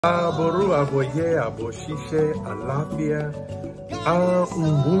Aboru aboye aboshishe alafia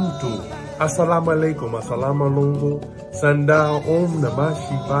ubuntu assalamu alaikum assalamu alongo sanda om namah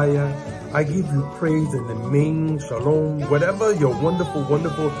shivaya. I give you praise in the main shalom. Whatever your wonderful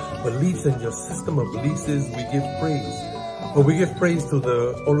beliefs and your system of beliefs is, we give praise. But we give praise to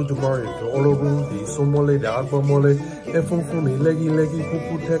the Olodumare, the Olorun, the Somole, the Agbamole, Efunfuni, Legi,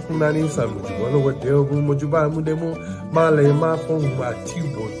 Kuku, Tekunani, Samujuwalo, Wadeobu, Mojuba, Mudemo, Male, Mafon,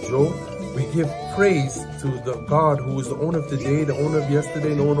 Matibojo. We give praise to the God who is the owner of today, the owner of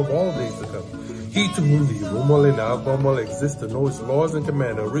yesterday, and the owner of all days to come. He to whom the Rumole and the Agbamole exist to know his laws and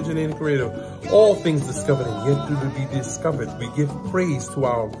command, originating creator, all things discovered and yet to be discovered. We give praise to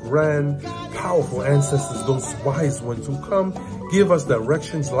our grand, powerful ancestors, those wise ones who come, give us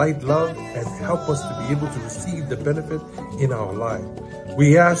directions, light, love, and help us to be able to receive the benefit in our life.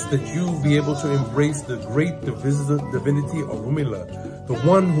 We ask that you be able to embrace the great divinity of Rumila, the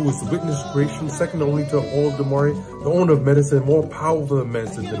one who is witness creation, second only to all Damari, the owner of medicine, more powerful than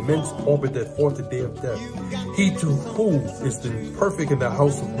medicine, the immense orbit that fought the day of death. He to who is the perfect in the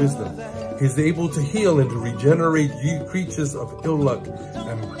house of wisdom, is able to heal and to regenerate you creatures of ill luck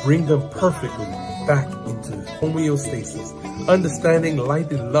and bring them perfectly back into homeostasis, understanding,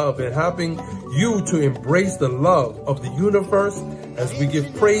 light, and love, and helping you to embrace the love of the universe as we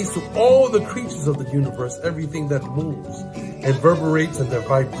give praise to all the creatures of the universe, everything that moves and reverberates and the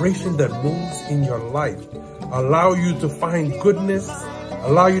vibration that moves in your life. Allow you to find goodness,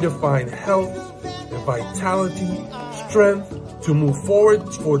 allow you to find health and vitality, strength to move forward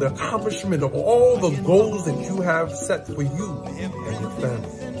for the accomplishment of all the goals that you have set for you and your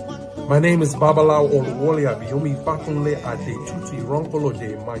family. My name is Baba Oluwole Ifakunle Tuti Ronkolo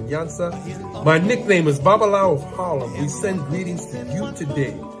de Manyansa. My nickname is Baba of Harlem. We send greetings to you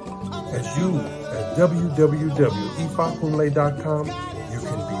today. As you at www.ifakunle.com, you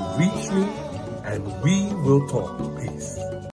can reach me and we will talk.